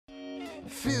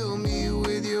fill me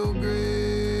with your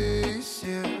grace,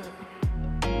 yeah.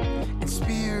 And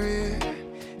Spirit,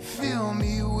 fill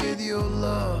me with your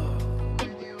love.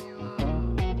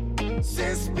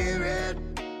 Say, Spirit.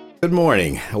 Good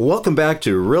morning. Welcome back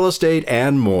to Real Estate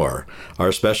and More.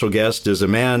 Our special guest is a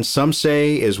man some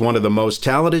say is one of the most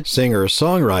talented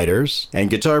singer-songwriters and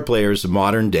guitar players of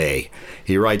modern day.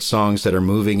 He writes songs that are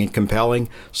moving and compelling,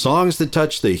 songs that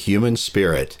touch the human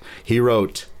spirit. He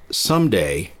wrote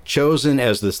Someday, chosen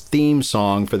as the theme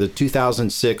song for the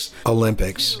 2006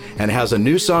 Olympics, and has a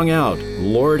new song out,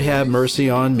 Lord Have Mercy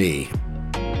on Me.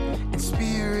 And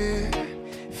Spirit,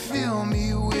 fill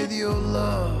me with your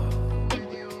love.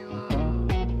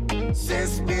 Say,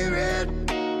 Spirit,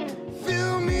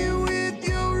 fill me with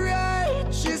your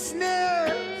righteousness.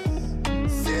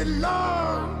 Say,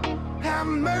 Lord, have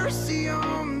mercy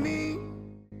on me.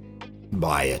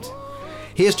 Buy it.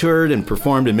 He has toured and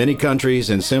performed in many countries,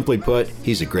 and simply put,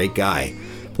 he's a great guy.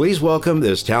 Please welcome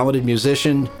this talented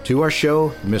musician to our show,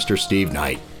 Mr. Steve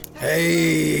Knight.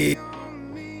 Hey!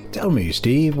 Tell me,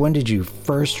 Steve, when did you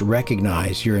first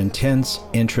recognize your intense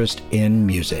interest in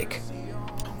music?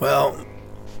 Well,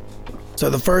 so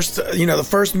the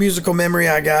first musical memory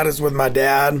I got is with my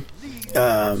dad.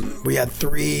 We had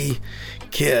 3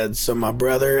 kids, so my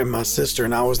brother and my sister,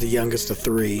 and I was the youngest of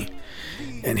 3.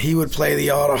 And he would play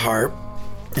the auto harp,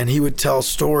 and he would tell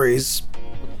stories.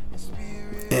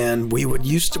 And we would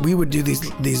do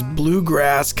these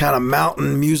bluegrass kind of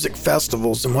mountain music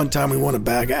festivals. And one time we won a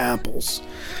bag of apples.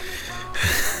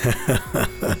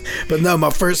 But no,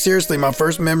 my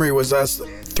first memory was us,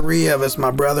 3 of us,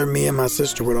 my brother, me, and my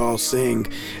sister would all sing.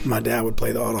 My dad would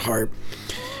play the auto harp.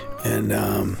 And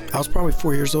I was probably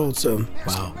 4 years old, so.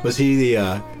 Wow. Was he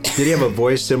did he have a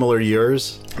voice similar to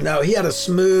yours? No, he had a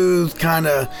smooth kind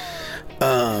of.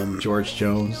 George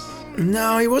Jones?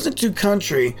 No, he wasn't too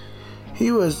country. He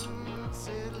was.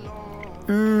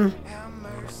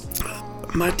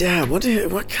 My dad,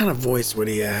 what kind of voice would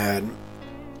he have had?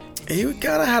 He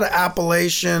kind of had an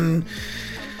Appalachian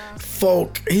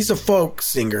folk. He's a folk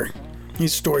singer.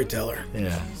 He's a storyteller.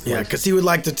 Yeah. Yeah, because he would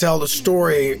like to tell the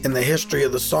story and the history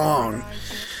of the song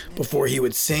before he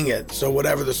would sing it. So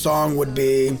whatever the song would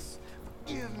be,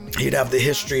 he'd have the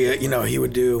history. He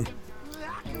would do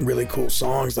really cool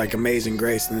songs like Amazing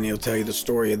Grace, and then he'll tell you the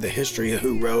story of the history of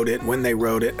who wrote it, when they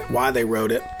wrote it, why they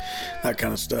wrote it, that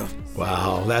kind of stuff.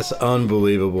 Wow, that's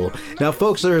unbelievable. Now,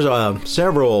 folks, there's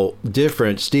several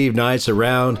different Steve Knights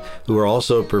around who are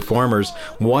also performers.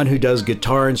 One who does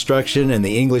guitar instruction, and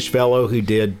the English fellow who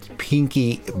did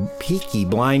Peaky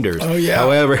Blinders. Oh, yeah.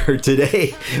 However,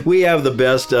 today we have the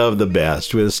best of the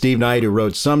best with Steve Knight, who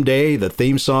wrote Someday, the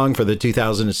theme song for the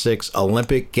 2006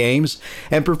 Olympic Games,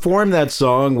 and performed that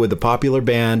song with the popular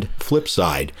band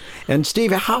Flipsyde. And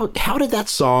Steve, how did that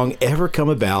song ever come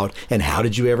about, and how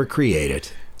did you ever create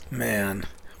it? Man,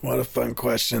 what a fun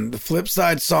question. The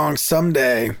Flipsyde song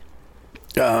Someday,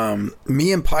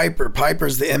 me and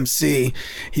Piper's the MC.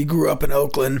 He grew up in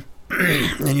Oakland.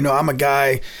 And I'm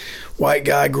a white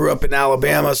guy, grew up in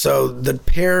Alabama, so the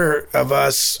pair of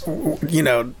us,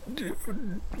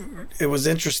 it was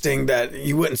interesting that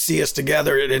you wouldn't see us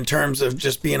together in terms of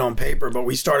just being on paper, but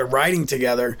we started writing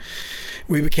together.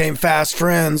 We became fast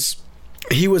friends.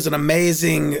 He was an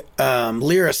amazing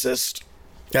lyricist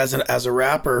as a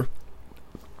rapper,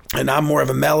 and I'm more of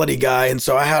a melody guy, and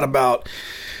so I had about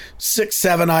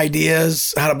 6-7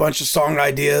 ideas. I had a bunch of song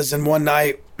ideas, and one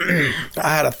night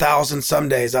I had 1,000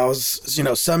 somedays. I was,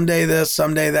 someday this,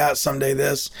 someday that, someday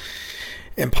this.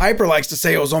 And Piper likes to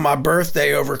say it was on my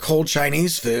birthday over cold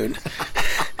Chinese food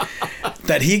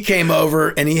that he came over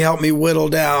and he helped me whittle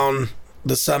down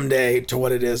the someday to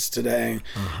what it is today.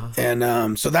 Uh-huh.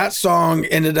 And so that song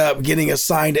ended up getting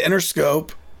assigned to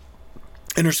Interscope.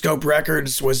 Interscope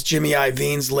Records was Jimmy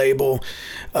Iovine's label,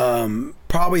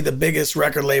 probably the biggest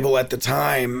record label at the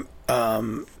time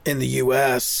in the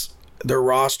U.S. Their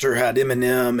roster had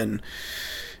Eminem and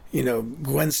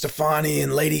Gwen Stefani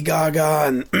and Lady Gaga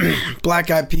and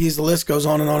Black Eyed Peas. The list goes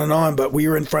on and on and on. But we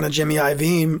were in front of Jimmy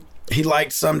Iovine. He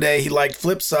liked Someday. He liked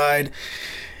Flipside.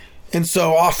 And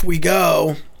so off we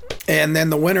go. And then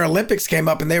the Winter Olympics came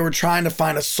up, and they were trying to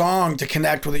find a song to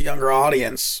connect with a younger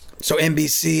audience. So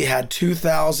NBC had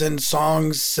 2,000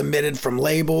 songs submitted from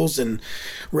labels and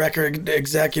record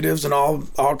executives and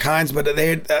all kinds. But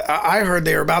I heard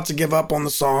they were about to give up on the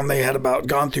song. They had about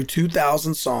gone through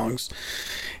 2,000 songs.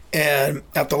 And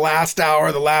at the last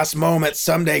hour, the last moment,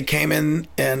 Someday came in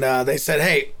and they said,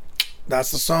 hey,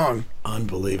 that's the song.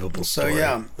 Unbelievable story. So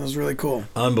yeah, it was really cool.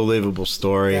 Unbelievable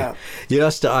story. Yeah.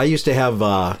 I used to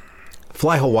have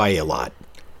Fly Hawaii a lot.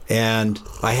 And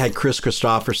I had Chris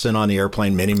Christopherson on the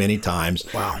airplane many, many times.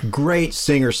 Wow. Great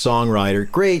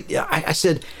singer-songwriter. Great. I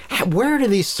said, where do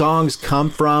these songs come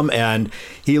from? And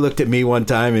he looked at me one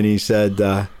time and he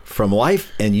said, from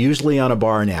life and usually on a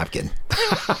bar napkin.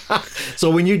 So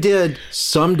when you did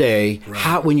Someday,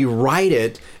 when you write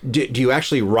it, do you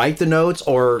actually write the notes,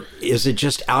 or is it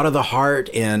just out of the heart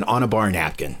and on a bar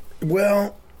napkin?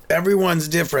 Well, everyone's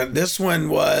different. This one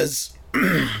was,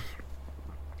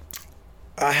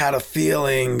 I had a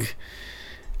feeling,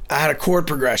 I had a chord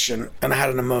progression and I had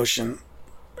an emotion.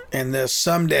 And this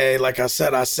Someday, like I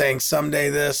said, I sang someday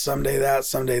this, someday that,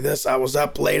 someday this. I was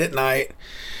up late at night,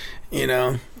 you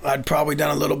know, I'd probably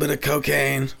done a little bit of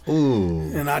cocaine.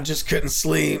 Ooh. And I just couldn't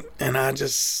sleep. And I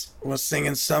just was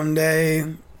singing Someday,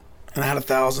 and I had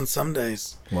 1,000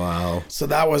 somedays. Wow. So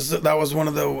that was one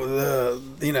of the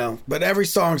you know, but every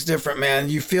song's different, man.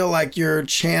 You feel like you're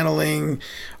channeling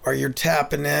or you're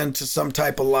tapping into some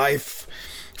type of life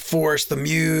force, the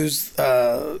muse,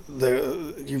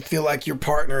 you feel like you're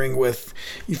partnering with,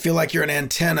 you feel like you're an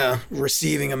antenna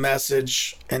receiving a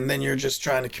message, and then you're just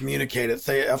trying to communicate it.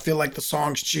 I feel like the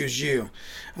songs choose you.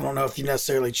 I don't know if you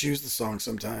necessarily choose the song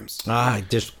sometimes. It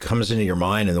just comes into your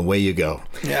mind and the way you go.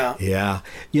 Yeah. Yeah.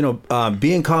 You know,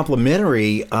 being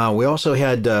complimentary, we also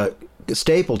had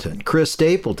Chris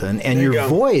Stapleton, and your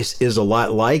voice is a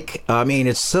lot like, I mean,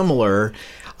 it's similar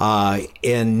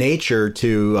in nature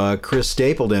to Chris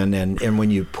Stapleton, and when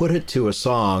you put it to a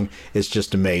song, it's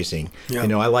just amazing. Yeah. You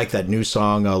know, I like that new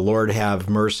song, Lord Have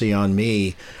Mercy on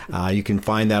Me. You can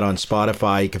find that on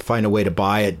Spotify. You can find a way to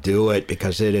buy it, do it,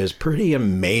 because it is pretty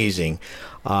amazing.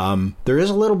 There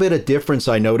is a little bit of difference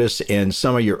I notice in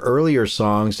some of your earlier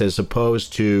songs as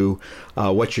opposed to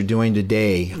what you're doing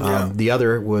today. Yeah. The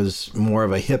other was more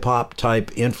of a hip hop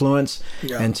type influence,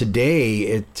 and today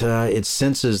it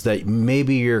senses that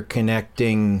maybe you're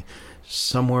connecting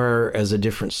somewhere as a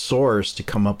different source to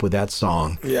come up with that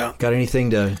song. Yeah. Got anything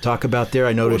to talk about there?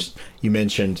 I noticed you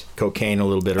mentioned cocaine a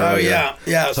little bit earlier. Oh,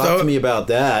 yeah. Talk to me about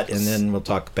that, and then we'll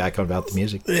talk back about the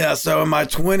music. Yeah, so in my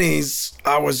 20s,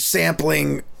 I was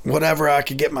sampling whatever I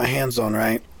could get my hands on,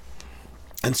 right?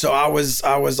 And so I was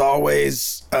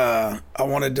always, I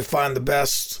wanted to find the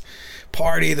best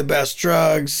party, the best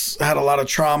drugs. I had a lot of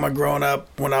trauma growing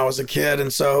up when I was a kid,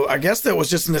 and so I guess that was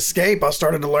just an escape. I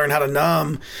started to learn how to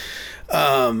numb.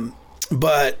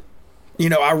 But, you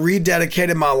know, I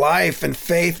rededicated my life, and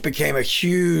faith became a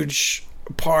huge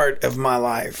part of my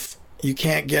life. You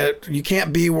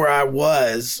can't be where I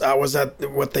was. I was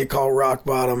at what they call rock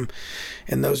bottom,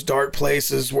 in those dark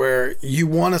places where you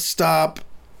want to stop,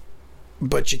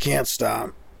 but you can't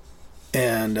stop.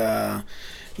 And,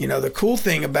 you know, the cool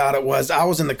thing about it was I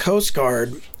was in the Coast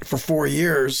Guard for 4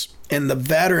 years, and the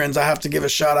veterans, I have to give a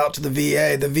shout out to the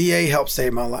VA. The VA helped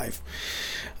save my life.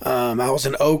 I was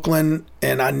in Oakland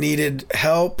and I needed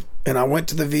help, and I went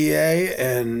to the VA,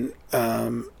 and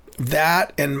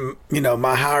that and, you know,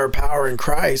 my higher power in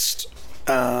Christ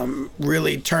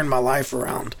really turned my life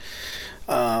around.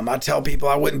 I tell people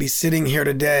I wouldn't be sitting here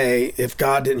today if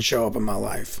God didn't show up in my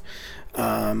life.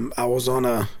 I was on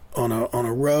a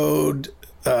road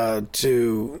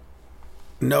to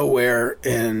nowhere,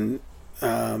 and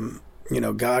you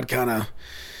know, God kind of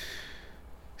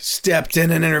stepped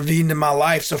in and intervened in my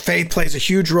life. So faith plays a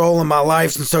huge role in my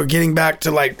life. And so getting back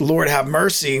to like Lord Have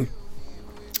Mercy,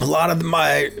 a lot of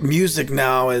my music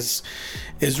now is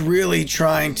really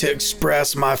trying to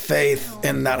express my faith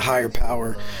in that higher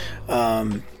power.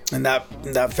 And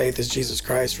that faith is Jesus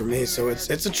Christ for me. So it's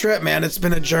a trip, man. It's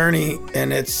been a journey,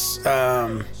 and it's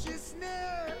a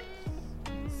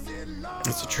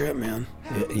trip, man.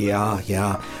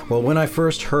 Yeah. Well, when I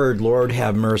first heard Lord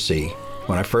Have Mercy,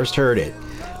 when I first heard it,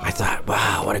 I thought,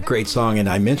 wow, what a great song. And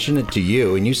I mentioned it to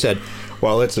you, and you said,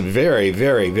 well, it's a very,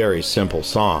 very, very simple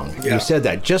song. Yeah. You said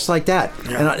that just like that.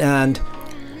 Yeah. And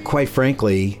quite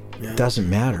frankly, it doesn't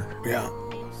matter. Yeah.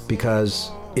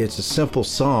 Because it's a simple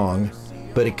song,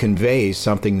 but it conveys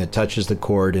something that touches the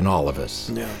chord in all of us.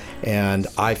 Yeah. And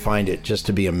I find it just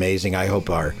to be amazing. I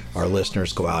hope our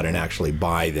listeners go out and actually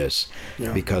buy this,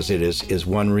 because it is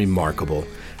one remarkable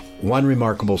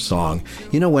song.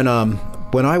 You know, when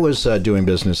I was doing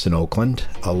business in Oakland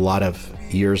a lot of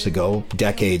years ago,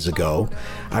 decades ago,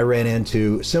 I ran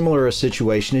into similar a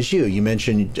situation as you. You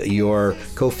mentioned your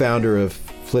co-founder of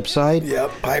Flipsyde.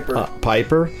 Yep, Piper.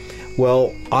 Piper.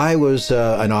 Well, I was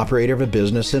an operator of a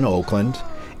business in Oakland,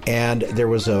 and there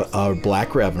was a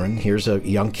black reverend. Here's a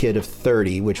young kid of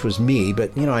 30, which was me,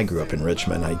 but, you know, I grew up in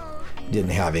Richmond. I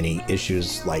didn't have any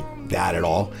issues like that at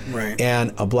all. Right.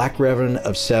 And a black reverend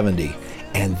of 70.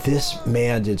 And this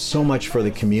man did so much for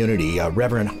the community,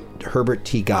 Reverend Herbert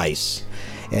T. Geis.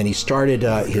 and he started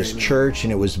his church,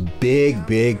 and it was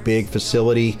big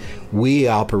facility. We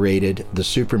operated the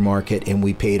supermarket, and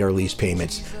we paid our lease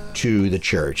payments to the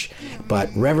church. But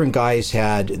Reverend Guys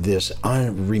had this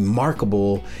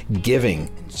remarkable giving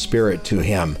spirit to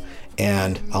him,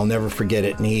 and I'll never forget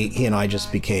it. And he and I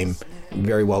just became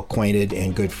very well acquainted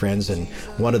and good friends. And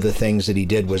one of the things that he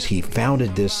did was he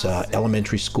founded this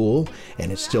elementary school,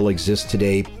 and it still exists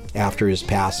today after his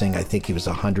passing. I think he was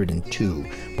 102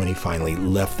 when he finally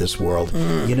left this world.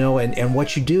 You know, and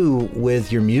what you do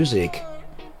with your music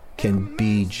can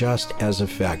be just as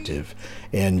effective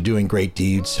in doing great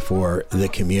deeds for the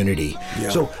community. Yeah.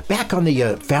 So back on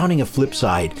the founding of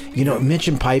Flipsyde, you know,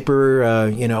 mention Piper,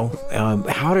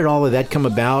 how did all of that come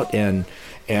about? And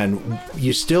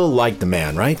you still like the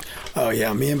man, right? Oh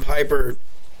yeah, me and Piper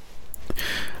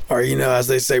are, as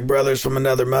they say, brothers from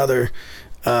another mother.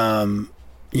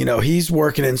 He's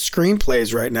working in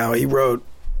screenplays right now. He wrote,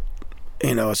 a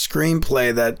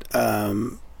screenplay that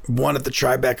won at the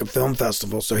Tribeca Film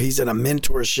Festival. So he's in a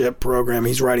mentorship program.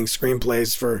 He's writing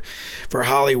screenplays for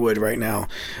Hollywood right now,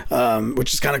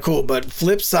 which is kind of cool. But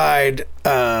Flipsyde,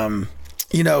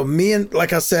 me and,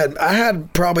 like I said, I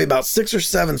had probably about 6 or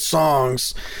 7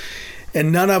 songs,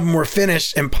 and none of them were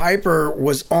finished. And Piper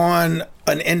was on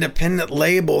an independent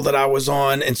label that I was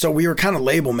on, and so we were kind of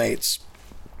label mates.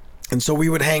 And so we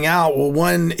would hang out.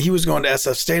 Well, he was going to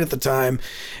SF State at the time,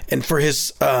 and for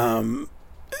his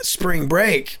spring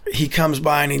break, he comes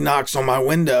by and he knocks on my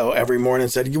window every morning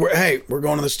and said, "Hey, we're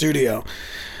going to the studio."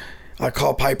 I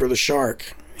call Piper the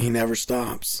Shark. He never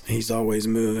stops. He's always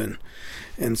moving.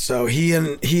 And so he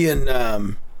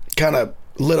kind of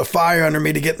lit a fire under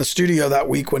me to get in the studio that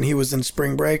week when he was in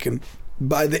spring break. And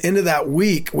by the end of that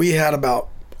week, we had about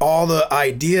all the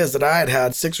ideas that I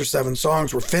had. 6 or 7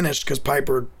 songs were finished because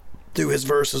Piper threw his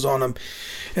verses on them.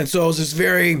 And so it was this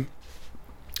very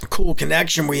cool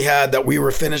connection we had, that we were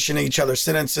finishing each other's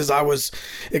sentences. I was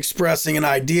expressing an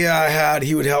idea I had.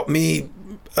 He would help me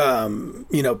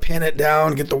pin it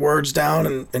down, get the words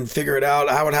down and figure it out.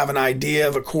 I would have an idea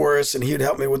of a chorus and he would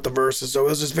help me with the verses. So it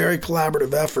was this very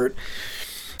collaborative effort.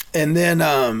 And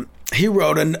then he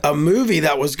wrote a movie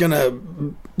that was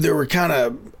they were kind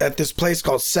of at this place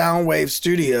called Soundwave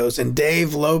Studios, and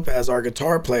Dave Lopez, our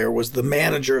guitar player, was the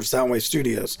manager of Soundwave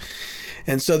Studios.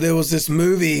 And so there was this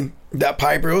movie that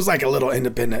Piper, it was like a little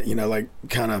independent,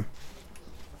 and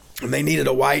they needed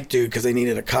a white dude because they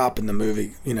needed a cop in the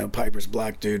movie. Piper's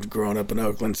black dude growing up in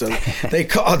Oakland. So they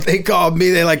called me.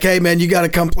 They're like, "Hey man, you got to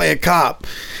come play a cop."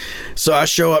 So I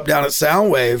show up down at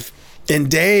Soundwave,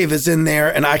 and Dave is in there,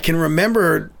 and I can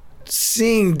remember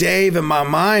seeing Dave in my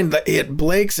mind at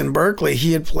Blake's in Berkeley.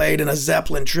 He had played in a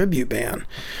Zeppelin tribute band,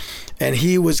 and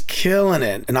he was killing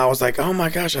it. And I was like, "Oh my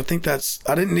gosh, I think I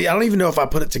don't even know if I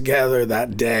put it together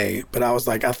that day, but I was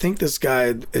like, I think this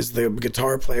guy is the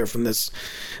guitar player from this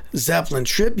Zeppelin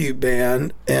tribute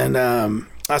band." And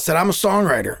I said, "I'm a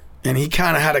songwriter." And he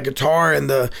kind of had a guitar in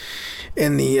the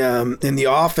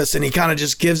office, and he kind of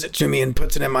just gives it to me and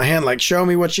puts it in my hand, like, "Show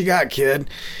me what you got, kid."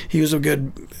 He was a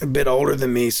bit older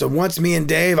than me. So once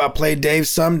I played Dave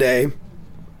Someday.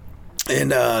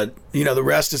 And, the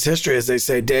rest is history, as they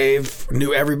say. Dave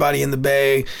knew everybody in the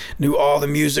Bay, knew all the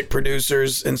music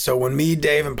producers. And so when me,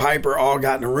 Dave, and Piper all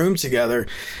got in a room together,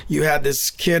 you had this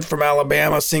kid from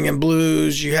Alabama singing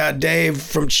blues. You had Dave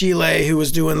from Chile who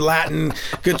was doing Latin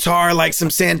guitar, like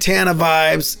some Santana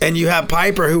vibes. And you had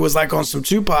Piper who was like on some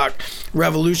Tupac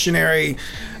revolutionary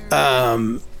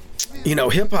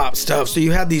hip hop stuff. So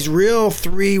you had these real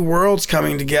 3 worlds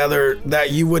coming together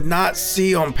that you would not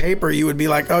see on paper. You would be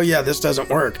like, "Oh yeah, this doesn't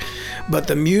work." But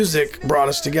the music brought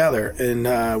us together,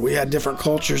 and we had different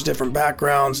cultures, different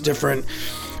backgrounds, different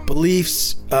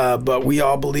beliefs, but we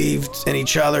all believed in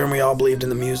each other, and we all believed in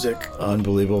the music.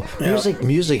 Unbelievable. Yeah.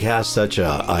 Music has such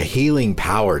a healing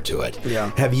power to it.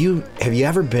 Yeah. Have you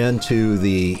ever been to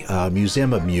the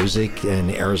Museum of Music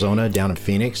in Arizona, down in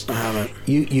Phoenix? I haven't.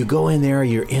 You go in there,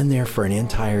 you're in there for an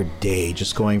entire day,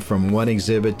 just going from one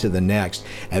exhibit to the next.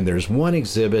 And there's one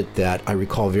exhibit that I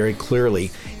recall very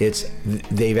clearly.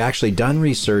 They've actually done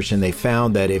research, and they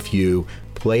found that if you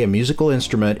play a musical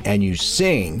instrument and you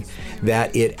sing,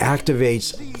 that it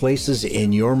activates places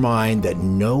in your mind that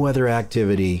no other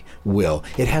activity will.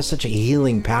 It has such a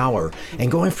healing power.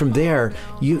 And going from there,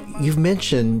 you've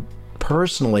mentioned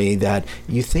personally that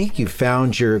you think you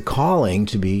found your calling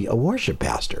to be a worship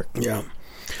pastor. Yeah.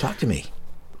 Talk to me.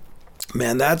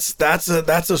 Man, that's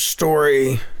a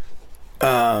story.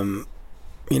 To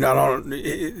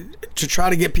try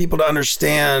to get people to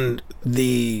understand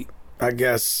the, I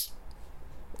guess,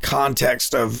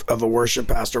 context of a worship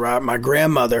pastor, right? My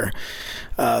grandmother,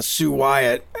 Sue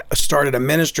Wyatt, started a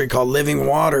ministry called Living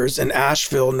Waters in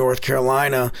Asheville, North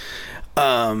Carolina.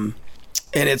 And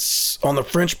it's on the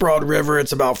French Broad River.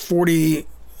 It's about 40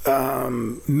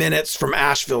 minutes from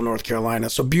Asheville, North Carolina.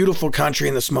 So beautiful country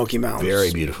in the Smoky Mountains.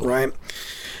 Very beautiful. Right?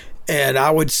 And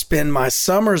I would spend my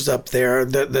summers up there.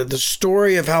 The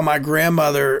story of how my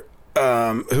grandmother,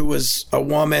 who was a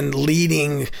woman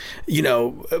leading,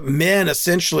 men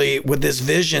essentially with this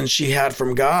vision she had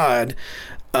from God,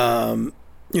 and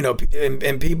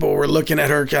people were looking at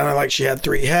her kind of like she had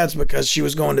three heads, because she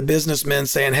was going to businessmen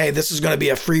saying, hey, this is going to be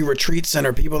a free retreat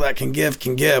center. People that can give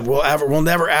can give. We'll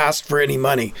never ask for any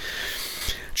money.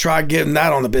 Try getting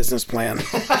that on the business plan,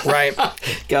 right?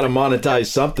 Got to monetize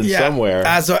something somewhere.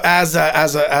 As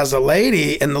a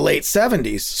lady in the late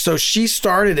 70s. So she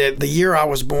started it the year I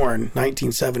was born,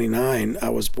 1979. I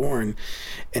was born,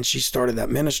 and she started that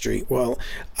ministry. Well,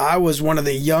 I was one of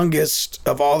the youngest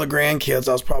of all the grandkids.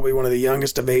 I was probably one of the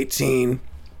youngest of 18.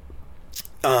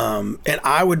 And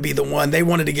I would be the one. They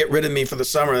wanted to get rid of me for the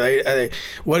summer.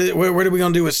 What are we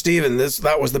going to do with Steven?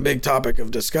 That was the big topic of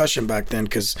discussion back then,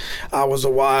 because I was a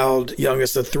wild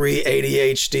youngest of three,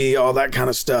 ADHD, all that kind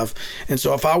of stuff. And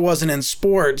so if I wasn't in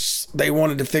sports, they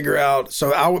wanted to figure out.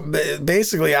 So I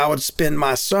would spend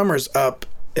my summers up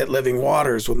at Living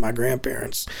Waters with my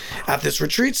grandparents at this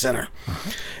retreat center.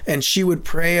 And she would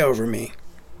pray over me.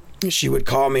 She would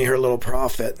call me her little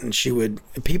prophet, and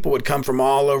people would come from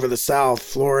all over the South,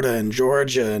 Florida and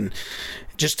Georgia, and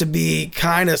just to be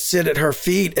kind of sit at her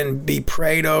feet and be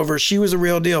prayed over. She was a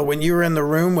real deal. When you were in the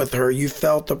room with her, you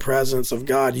felt the presence of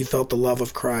God. You felt the love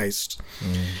of Christ.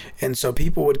 And so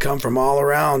people would come from all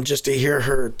around just to hear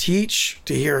her teach,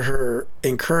 to hear her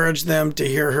encourage them, to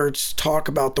hear her talk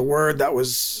about the word. That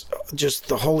was just,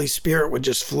 the Holy Spirit would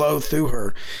just flow through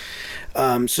her.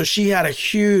 So she had a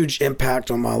huge impact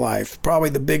on my life, probably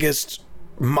the biggest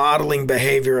modeling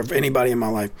behavior of anybody in my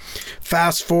life.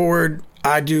 Fast forward,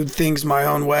 I do things my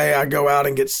own way. I go out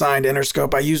and get signed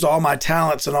Interscope. I use all my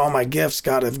talents and all my gifts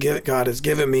God has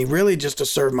given me, really just to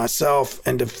serve myself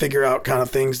and to figure out kind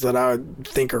of things that I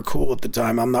think are cool at the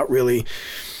time. I'm not really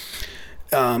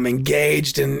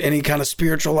engaged in any kind of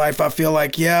spiritual life. I feel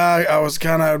like, I was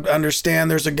kind of understand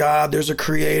there's a God, there's a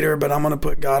creator, but I'm going to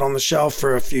put God on the shelf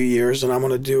for a few years, and I'm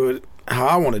going to do it how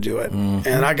I want to do it.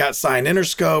 And I got signed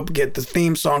Interscope, get the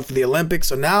theme song for the Olympics.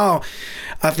 So now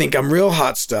I think I'm real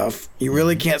hot stuff. You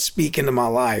really can't speak into my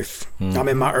life. I'm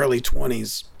in my early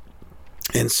 20s.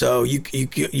 And so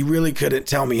you really couldn't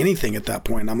tell me anything at that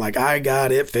point. I'm like, I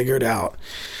got it figured out.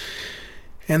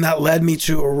 And that led me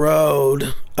to a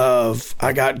road of,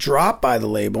 I got dropped by the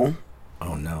label.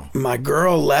 Oh no. My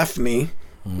girl left me.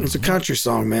 It's a country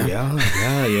song, man. Yeah,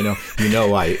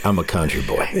 I'm a country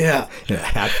boy. Yeah.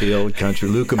 Hatfield, country,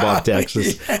 Lukenbach,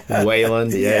 Texas,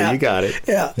 Wayland. Yeah, you got it.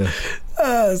 Yeah.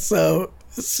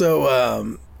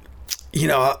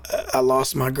 I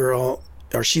lost my girl,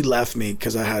 or she left me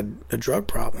because I had a drug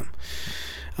problem.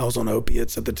 I was on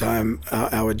opiates at the time.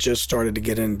 I had just started to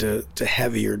get into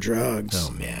heavier drugs.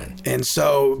 Oh, man. And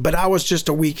so, but I was just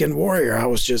a weekend warrior. I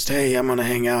was just, hey, I'm going to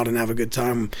hang out and have a good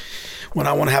time when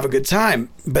I want to have a good time.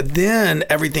 But then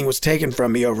everything was taken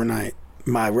from me overnight.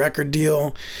 My record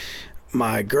deal,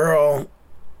 my girl.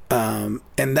 And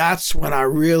that's when I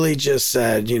really just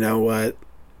said, you know what?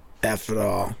 F it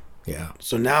all. Yeah.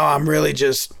 So now I'm really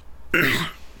just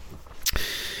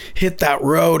hit that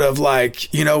road of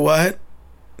like, you know what?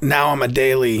 Now I'm a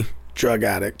daily drug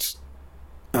addict.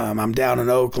 I'm down in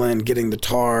Oakland getting the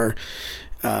tar.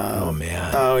 Oh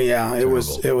man. Oh yeah.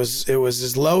 Terrible. It was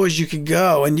as low as you could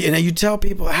go. And you tell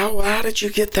people, how did you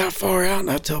get that far out?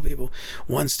 And I tell people,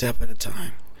 one step at a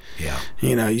time. Yeah.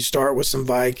 You start with some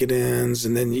Vicodins,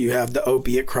 and then you have the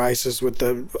opiate crisis with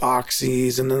the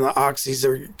oxys, and then the oxys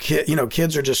are,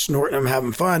 kids are just snorting them,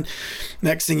 having fun.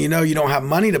 Next thing you know, you don't have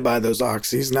money to buy those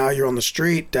oxys. Now you're on the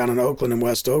street down in Oakland and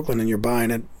West Oakland, and you're buying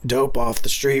it dope off the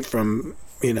street from,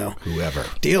 whoever.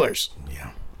 Dealers.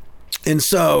 Yeah. And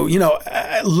so,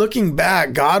 looking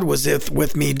back, God was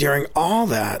with me during all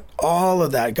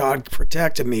of that. God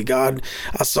protected me.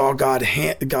 I saw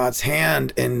God's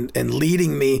hand in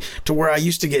leading me to where I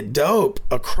used to get dope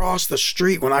across the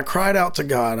street. When I cried out to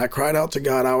God, I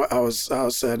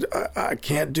said, I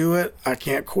can't do it. I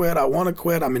can't quit. I want to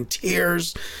quit. I'm in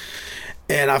tears.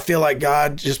 And I feel like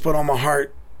God just put on my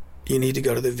heart, you need to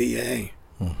go to the VA.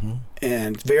 Mm-hmm.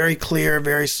 And very clear,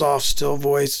 very soft, still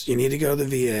voice, you need to go to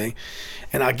the VA.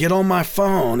 And I get on my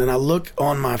phone and I look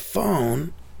on my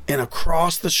phone and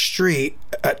across the street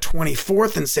at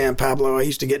 24th in San Pablo, I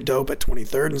used to get dope at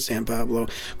 23rd in San Pablo.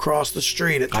 Across the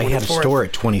street at 24th. I had a store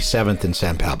at 27th in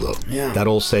San Pablo. Yeah. That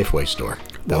old Safeway store.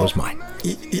 That was mine.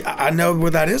 I know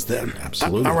where that is then.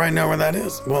 Absolutely. I already know where that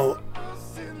is. Well,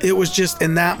 it was just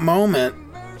in that moment,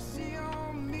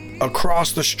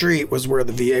 across the street was where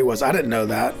the VA was. I didn't know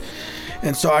that.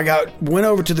 And so I went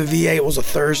over to the VA. It was a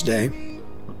Thursday.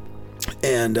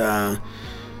 And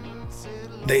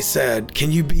they said,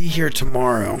 can you be here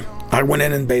tomorrow? I went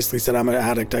in and basically said, I'm an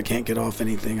addict. I can't get off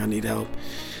anything. I need help.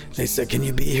 They said, can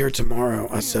you be here tomorrow?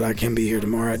 I said, I can be here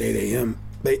tomorrow at 8 a.m.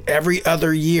 Every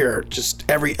other year,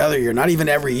 not even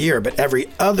every year, but every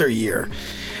other year,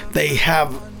 they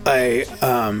have a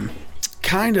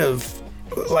kind of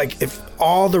like, if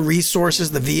all the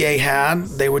resources the VA had,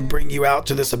 they would bring you out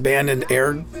to this abandoned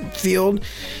airfield,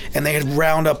 and they'd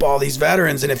round up all these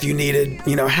veterans. And if you needed,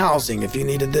 housing, if you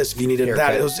needed this, if you needed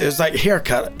haircut. That, it was like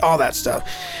haircut, all that stuff.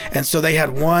 And so they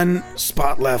had one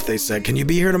spot left. They said, can you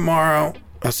be here tomorrow?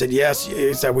 I said, yes.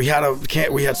 He said, we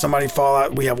had somebody fall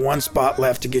out. We have one spot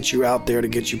left to get you out there, to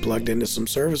get you plugged into some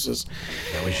services.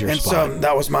 That was your and spot. So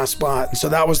that was my spot. And so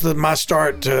that was my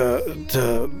start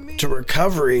to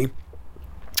recovery.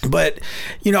 But,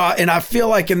 and I feel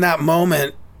like in that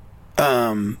moment,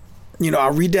 I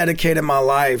rededicated my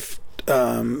life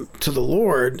to the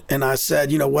Lord. And I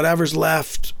said, whatever's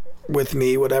left with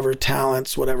me, whatever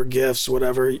talents, whatever gifts,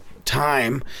 whatever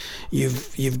time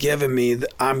you've given me,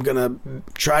 I'm gonna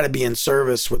try to be in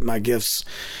service with my gifts.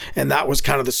 And that was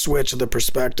kind of the switch of the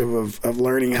perspective of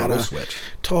learning how to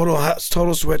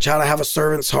total switch, how to have a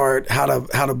servant's heart, how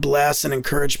to bless and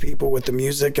encourage people with the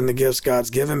music and the gifts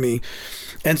God's given me.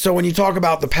 And so when you talk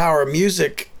about the power of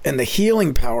music and the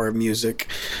healing power of music,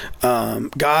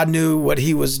 God knew what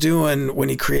he was doing when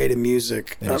he created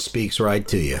music. And it speaks right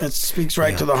to you. It speaks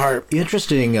right to the heart.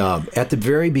 Interesting. At the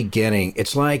very beginning,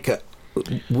 it's like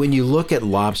when you look at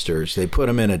lobsters, they put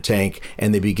them in a tank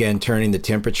and they begin turning the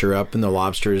temperature up, and the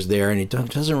lobster is there, and he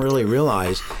doesn't really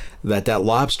realize that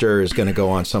lobster is going to go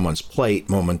on someone's plate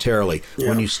momentarily. Yeah.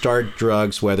 When you start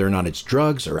drugs, whether or not it's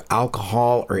drugs or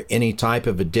alcohol or any type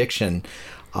of addiction,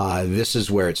 this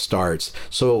is where it starts.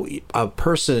 So a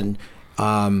person,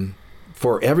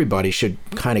 for everybody, should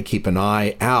kind of keep an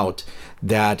eye out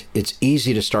that it's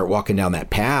easy to start walking down that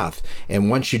path.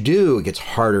 And once you do, it gets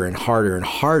harder and harder and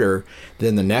harder.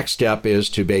 Then the next step is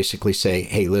to basically say,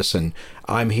 hey, listen,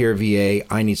 I'm here,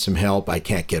 VA. I need some help. I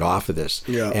can't get off of this.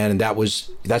 Yeah. And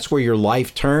that's where your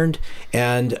life turned.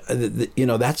 And,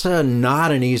 that's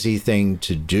not an easy thing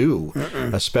to do,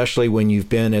 especially when you've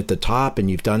been at the top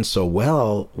and you've done so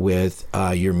well with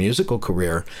your musical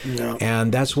career. Yeah.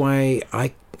 And that's why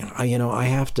I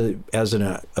have to, as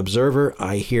an observer,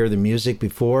 I hear the music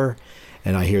before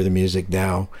and I hear the music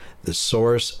now. The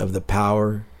source of the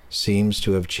power seems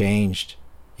to have changed.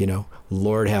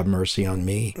 Lord have mercy on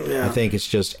me. Yeah. I think it's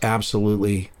just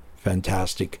absolutely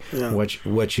fantastic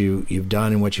what you've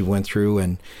done and what you went through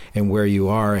and where you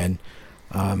are. And,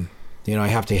 I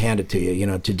have to hand it to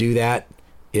you. To do that,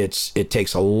 it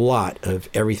takes a lot of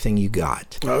everything you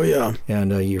got. Oh, yeah.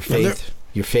 And your faith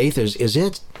is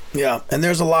it. Yeah, and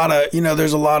there's a lot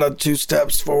of 2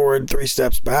 steps forward, 3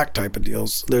 steps back type of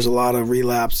deals. There's a lot of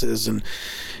relapses, and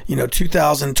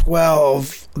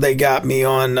 2012 they got me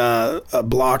on a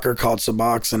blocker called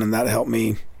Suboxone, and that helped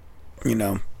me,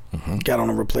 got on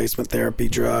a replacement therapy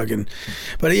drug.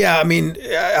 But yeah,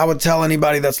 I would tell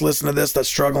anybody that's listening to this that's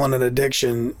struggling in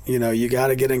addiction, you got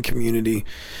to get in community,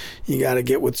 you got to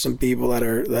get with some people that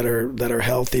are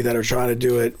healthy, that are trying to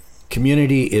do it.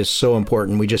 Community is so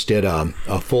important. We just did a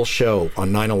full show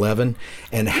on 9/11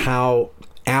 and how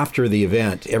after the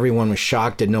event, everyone was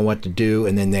shocked, didn't know what to do.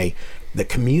 And then the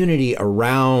community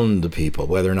around the people,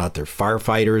 whether or not they're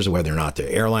firefighters, whether or not they're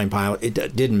airline pilots, it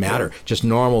didn't matter. Just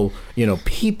normal,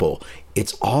 people.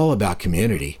 It's all about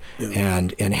community. Yeah.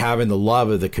 And having the love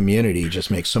of the community just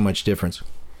makes so much difference.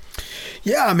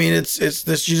 Yeah. It's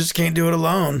this, you just can't do it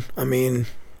alone.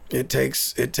 It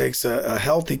takes a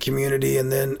healthy community, and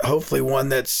then hopefully one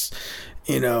that's,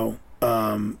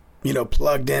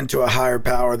 plugged into a higher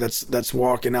power that's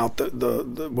walking out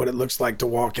the what it looks like to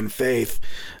walk in faith.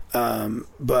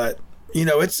 But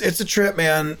it's a trip,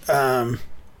 man. I'm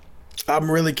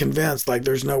really convinced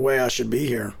there's no way I should be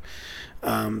here.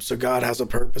 So God has a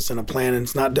purpose and a plan, and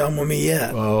it's not done with me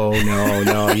yet. Oh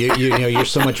no! You're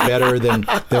so much better than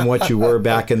what you were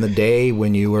back in the day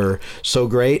when you were so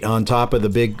great on top of the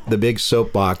big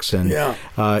soapbox. And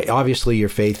obviously, your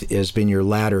faith has been your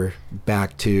ladder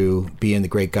back to being the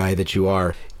great guy that you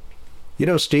are.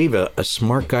 Steve, a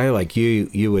smart guy like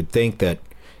you would think that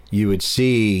you would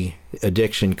see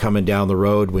addiction coming down the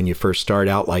road when you first start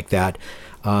out like that.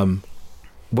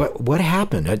 What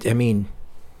happened? I mean,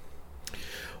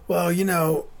 well,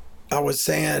 I was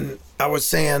saying,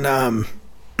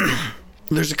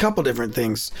 there's a couple different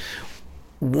things.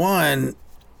 One,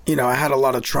 I had a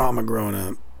lot of trauma growing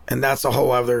up, and that's a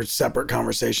whole other separate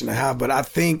conversation to have. But I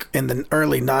think in the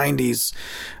early 90s,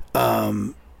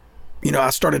 I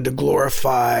started to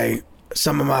glorify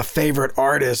some of my favorite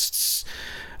artists,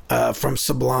 from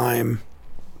Sublime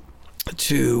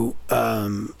to,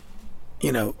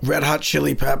 Red Hot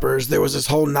Chili Peppers. There was this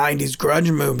whole 90s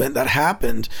grunge movement that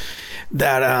happened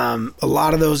that a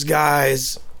lot of those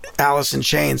guys, Alice in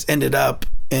Chains, ended up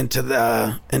into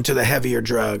the heavier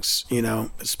drugs,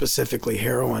 specifically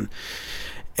heroin.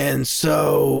 And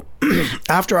so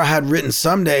after I had written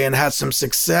Someday and had some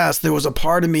success, there was a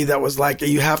part of me that was like,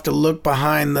 you have to look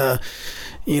behind the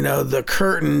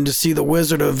curtain to see the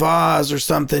Wizard of Oz or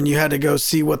something. You had to go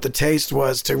see what the taste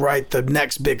was to write the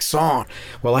next big song.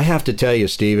 Well, I have to tell you,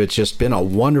 Steve, it's just been a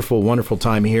wonderful, wonderful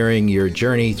time hearing your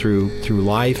journey through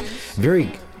life.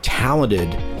 Very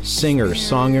talented singer,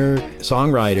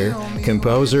 songwriter,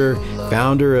 composer,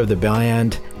 founder of the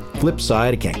band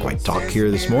Flipsyde, I can't quite talk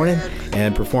here this morning,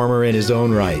 and performer in his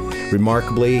own right.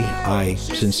 Remarkably, I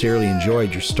sincerely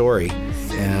enjoyed your story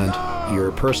and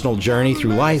your personal journey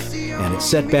through life and its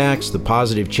setbacks, the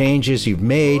positive changes you've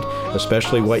made,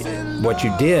 especially what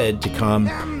you did to come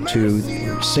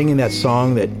to singing that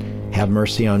song that Have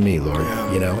Mercy on Me, Lord.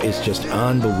 It's just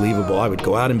unbelievable. I would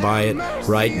go out and buy it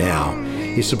right now.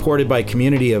 He's supported by a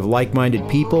community of like-minded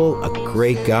people, a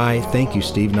great guy. Thank you,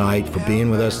 Steve Knight, for being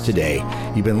with us today.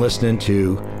 You've been listening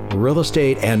to Real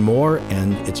Estate and More,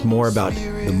 and it's more about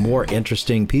the more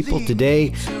interesting people today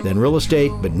than real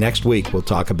estate, but next week we'll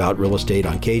talk about real estate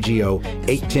on KGO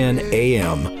 810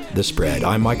 AM, The Spread.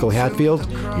 I'm Michael Hatfield,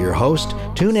 your host.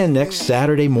 Tune in next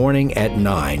Saturday morning at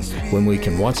 9 when we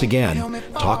can once again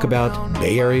talk about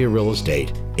Bay Area real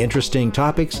estate, interesting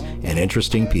topics, and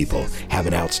interesting people. Have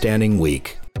an outstanding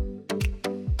week.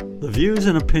 The views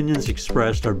and opinions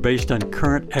expressed are based on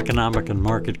current economic and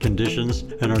market conditions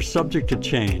and are subject to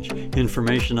change.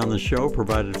 Information on the show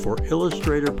provided for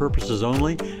illustrator purposes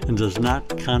only and does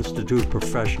not constitute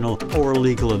professional or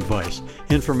legal advice.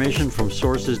 Information from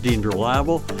sources deemed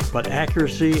reliable, but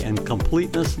accuracy and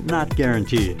completeness not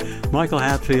guaranteed. Michael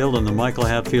Hatfield and the Michael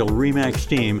Hatfield RE/MAX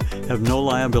team have no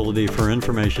liability for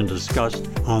information discussed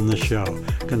on the show.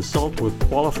 Consult with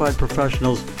qualified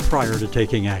professionals prior to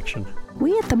taking action.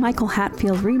 We at the Michael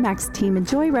Hatfield RE/MAX team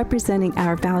enjoy representing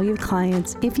our valued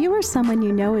clients. If you or someone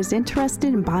you know is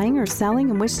interested in buying or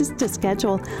selling and wishes to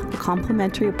schedule a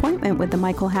complimentary appointment with the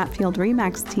Michael Hatfield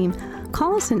RE/MAX team,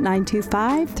 call us at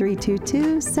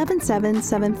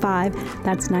 925-322-7775.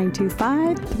 That's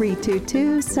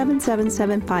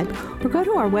 925-322-7775. Or go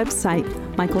to our website,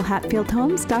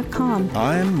 michaelhatfieldhomes.com.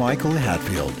 I'm Michael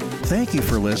Hatfield. Thank you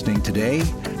for listening today.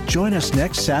 Join us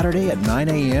next Saturday at 9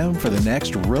 a.m. for the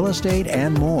next Real Estate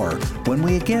and More, when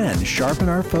we again sharpen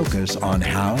our focus on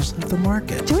how's the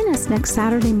market. Join us next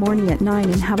Saturday morning at 9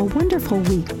 and have a wonderful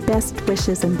week. Best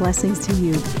wishes and blessings to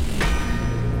you.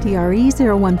 DRE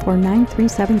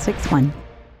 01493761.